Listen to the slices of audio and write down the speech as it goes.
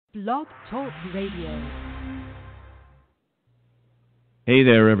Blog Talk Radio. Hey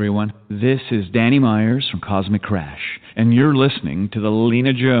there, everyone. This is Danny Myers from Cosmic Crash, and you're listening to the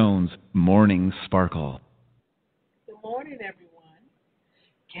Lena Jones Morning Sparkle. Good morning, everyone.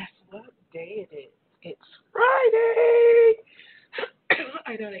 Guess what day it is? It's Friday.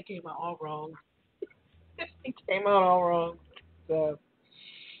 I know that came out all wrong. It came out all wrong. So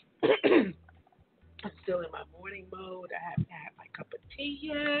I'm still in my morning mode. I haven't had my cup of tea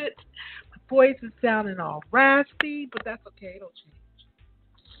yet. My voice is sounding all raspy, but that's okay. It'll change.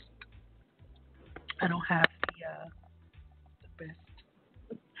 I don't have the best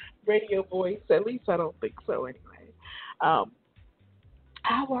radio voice. At least I don't think so anyway. How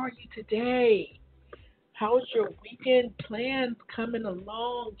are you today? How's your weekend plans coming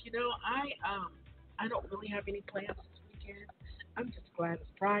along? I don't really have any plans this weekend. I'm just glad it's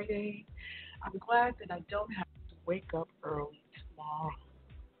Friday. I'm glad that I don't have to wake up early tomorrow.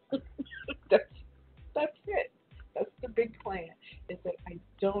 that's that's it. That's the big plan. Is that I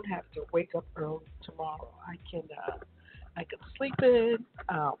don't have to wake up early tomorrow. I can sleep in.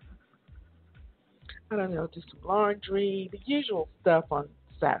 I don't know, do some laundry, the usual stuff on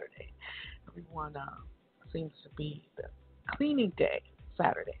Saturday. Everyone seems to be the cleaning day,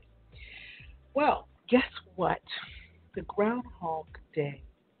 Saturday. Well, guess what? The Groundhog Day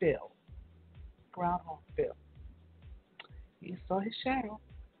Phil. Groundhog Phil. You saw his shadow.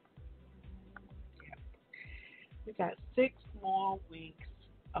 Yeah. We got 6 more weeks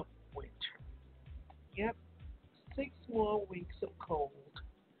of winter. Yep. 6 more weeks of cold.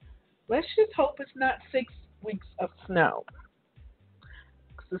 Let's just hope it's not 6 weeks of snow.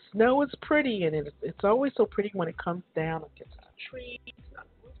 'Cause the snow is pretty, and it's always so pretty when it comes down against the trees, on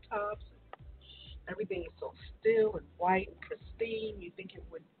the rooftops. Everything is so still and white and pristine. You think it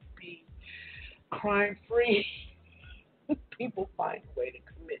would be crime-free. People find a way to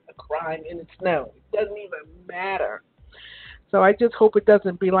commit a crime in the snow. It doesn't even matter. So I just hope it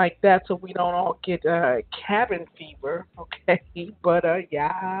doesn't be like that so we don't all get cabin fever, okay? But,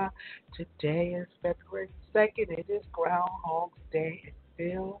 yeah, today is February 2nd. It is Groundhog Day, and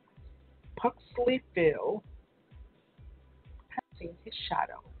Phil, Puxley Phil, has seen his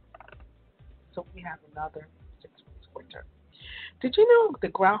shadow. So we have another 6 weeks winter. Did you know the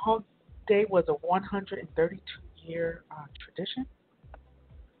Groundhog Day was a 132-year tradition?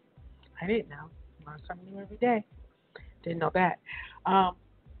 I didn't know. Learn something new every day. Didn't know that.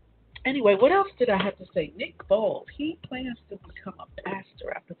 Anyway, what else did I have to say? Nick Foles, he plans to become a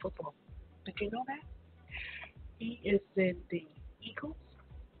pastor after football. Did you know that? He is in the Eagles,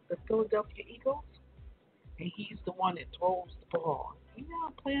 the Philadelphia Eagles, and he's the one that throws the ball. He now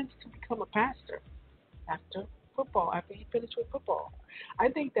plans to become a pastor after football, after he finishes with football. I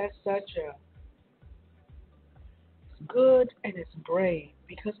think that's such a good and it's brave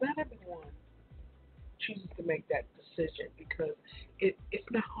because not everyone chooses to make that decision because it's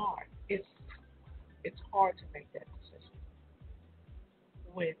not hard. It's hard to make that decision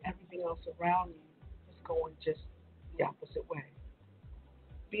when everything else around you is going just the opposite way.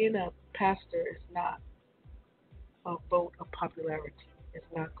 Being a pastor is not a vote of popularity.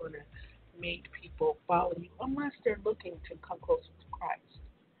 It's not going to make people follow you unless they're looking to come closer to Christ.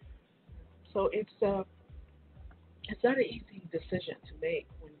 So it's not an easy decision to make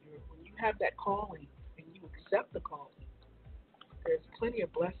when you have that calling and you accept the calling. There's plenty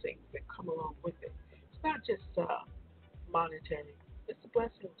of blessings that come along with it. It's not just monetary. It's the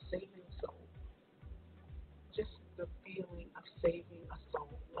blessing of saving a soul. Just the feeling of saving a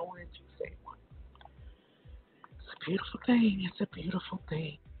soul, knowing that you saved one. It's a beautiful thing. It's a beautiful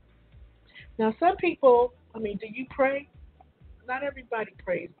thing. Now, some people, do you pray? Not everybody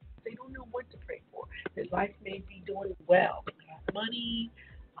prays. They don't know what to pray for. Their life may be doing well. They have money,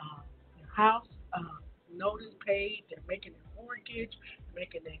 their house, notice paid. They're making their mortgage,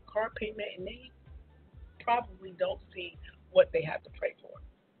 making their car payment, and they probably don't see what they have to pray for.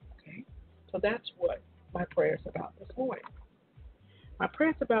 Okay, so that's what my prayer is about this morning. My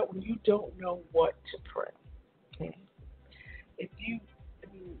prayer is about when you don't know what to pray. Okay, if you,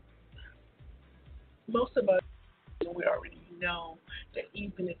 most of us, we already know that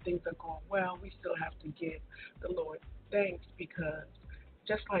even if things are going well, we still have to give the Lord thanks because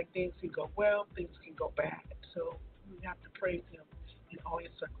just like things can go well, things can go bad. So you have to praise Him in all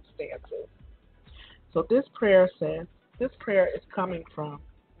your circumstances. So this prayer is coming from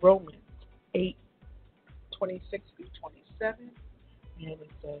Romans 8:26 through 27, and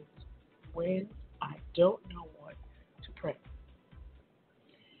it says, when I don't know what to pray.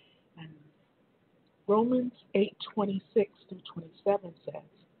 And Romans 8:26 through 27 says,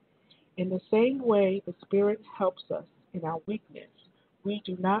 in the same way the Spirit helps us in our weakness, we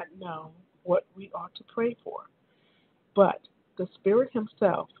do not know what we ought to pray for, but the Spirit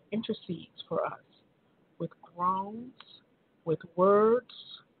Himself intercedes for us with groans, with words,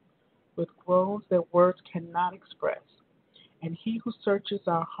 with groans that words cannot express. And He who searches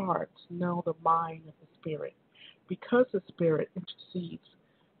our hearts knows the mind of the Spirit, because the Spirit intercedes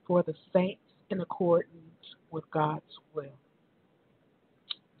for the saints in accordance with God's will.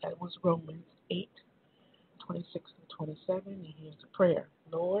 That was Romans 8:26 and 27. And here's the prayer.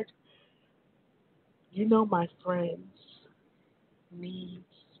 Lord, you know my friend's needs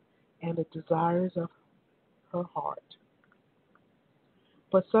and the desires of her heart.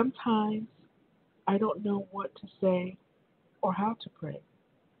 But sometimes I don't know what to say or how to pray.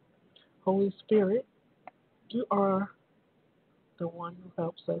 Holy Spirit, you are the one who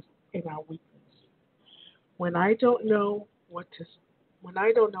helps us in our weakness. When I don't know what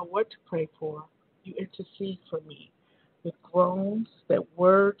to pray for, you intercede for me with groans that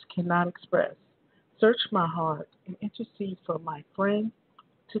words cannot express. Search my heart and intercede for my friend.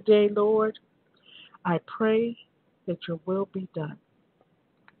 Today, Lord, I pray that your will be done.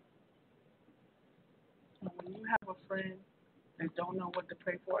 And when you have a friend that don't know what to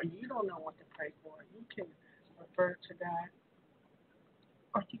pray for, or you don't know what to pray for, you can refer to God,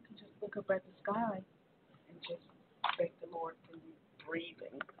 or you can just look up at the sky and just thank the Lord for you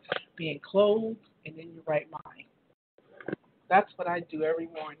breathing, being clothed, and in your right mind. That's what I do every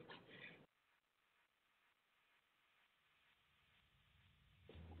morning.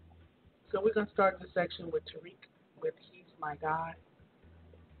 So we're going to start this section with Tariq, with He's My God.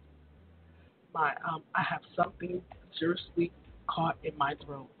 I have something seriously caught in my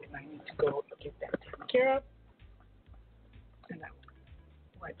throat, and I need to go and get that taken care of. And I'll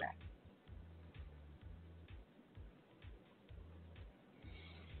be right back.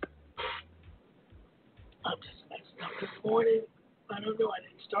 I'm just messed up this morning. I don't know. I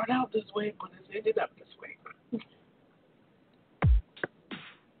didn't start out this way, but it's ended up this way.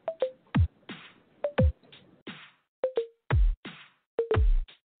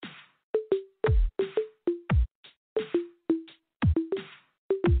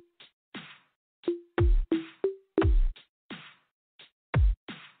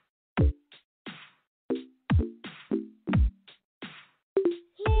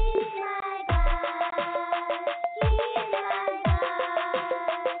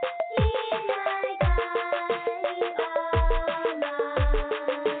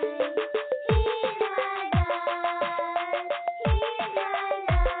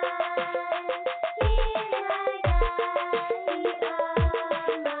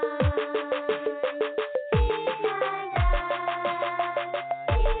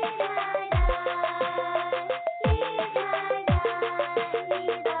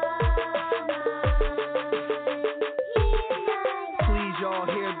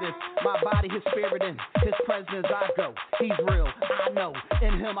 My body, his spirit, and his presence I go. He's real, I know.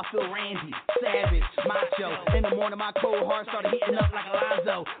 In him I feel Randy, savage, macho. In the morning my cold heart started heating up like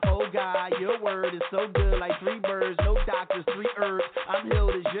Alonzo. Oh God, your word is so good, like three birds, no doctors, three herbs. I'm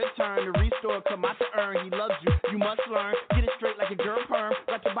healed, it's your turn to restore, come out to earn. He loves you, you must learn. Get it straight like a girl perm.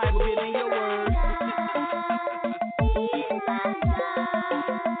 Let the Bible get in your word.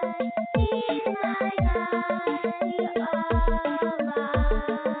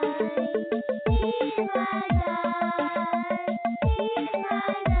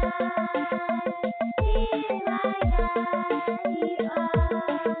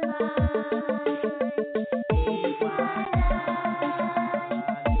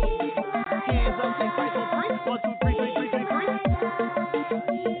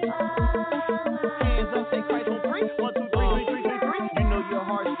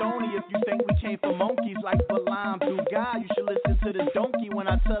 You should listen to this donkey when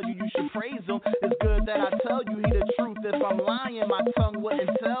I tell you should praise him. It's good that I tell you he the truth. If I'm lying, my tongue wouldn't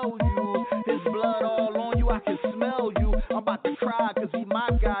tell you. His blood all on you, I can smell you. I'm about to cry cause he my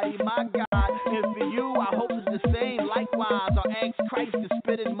God, he my God. And for you, I hope it's the same. Likewise, I'll ask Christ to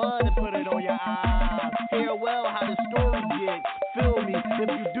spit in mud and put it on your eyes. Hear well how the story gets. Feel me, if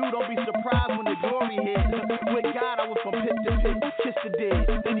you do, don't be surprised when the glory hits. With God, I went from pit to pit, kiss the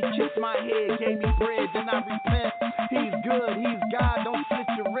dead. Then he kissed my head, gave me bread, then I repent. He's good, he's God, don't slit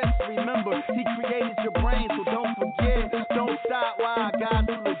your wrist. Remember, he created your brain, so don't forget. Don't stop, why God's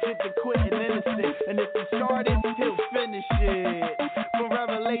too legit to quit and innocent. And if he started, he'll finish it. From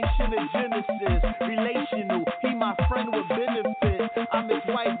Revelation to Genesis, relational, he my friend with benefit. I'm his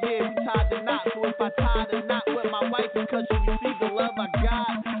wife, yeah, we tied the knot. So if I tie the knot with my wife because she received the love I got,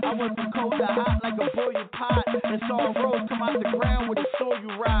 I went from cold to hot like a boiling pot. And saw a rose come out the ground with a soil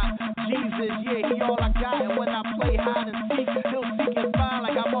you rock. Jesus, yeah, he all I got. And when I play hide and seek, he'll seek and find.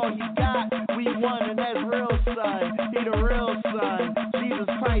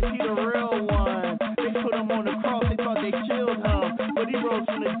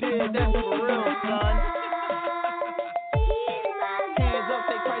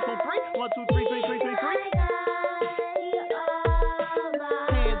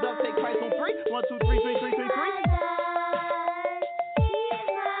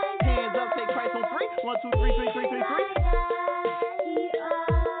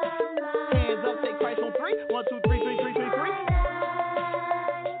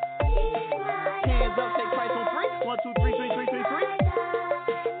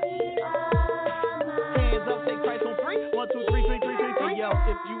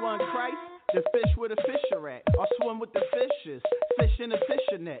 If you want Christ, then fish where the fish are at, or swim with the fishes. Fish in a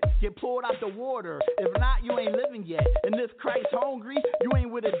fishing net, get pulled out the water. If not, you ain't living yet. And if Christ hungry, you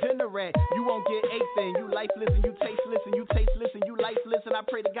ain't with a dinner at. You won't get anything. You lifeless and you tasteless and you tasteless and you lifeless. And I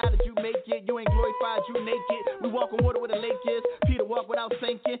pray to God that you make it. You ain't glorified, you naked. We walk on water where the lake is. Peter walked without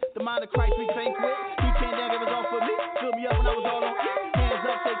sinking. The mind of Christ we think with. He came down, gave his all for me. Filled me up when I was all on E. Hands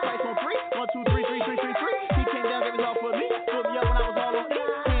up, say Christ on 3. 1, 2, 3, 3, 3, 3, 3. He came down, gave his all for me. Filled me up when I was all on E.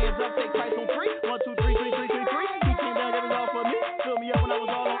 Hands up, say Christ on 3. 1, 2, 3, 3, 3, 3, 3. He came down, gave his all for me. Filled me up when I was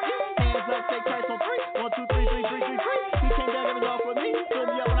all on E. Hands up, say Christ on 3. 1, 2, 3, 3, 3, 3, 3. He came down, gave his all for me. Filled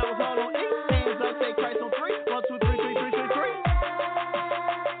me up when I was all on E. Hands up, say Christ on 3. 1, 2, 3, 3, 3, 3, 3.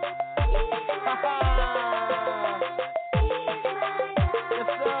 Ha ha. Yes,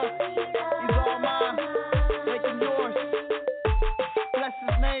 sir. He's all mine. Make him yours. Bless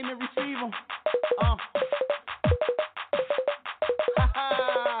his name and receive him. Ha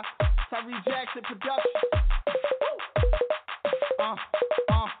ha. Tyree Jackson production.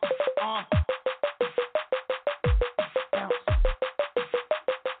 Bounce.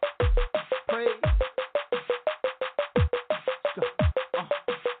 Praise. Let's go.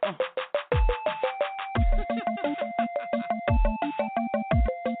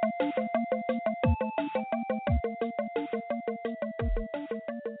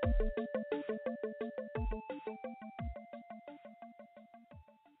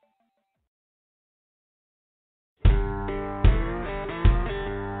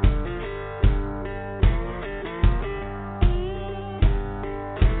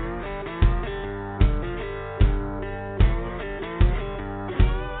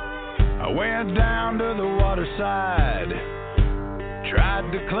 I went down to the waterside,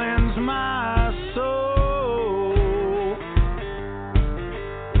 tried to cleanse my soul.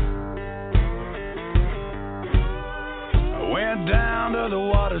 I went down to the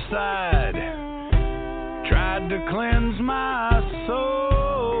waterside, tried to cleanse my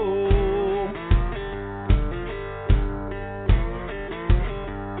soul.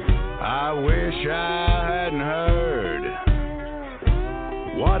 I wish I hadn't heard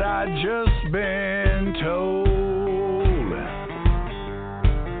what I'd just been told.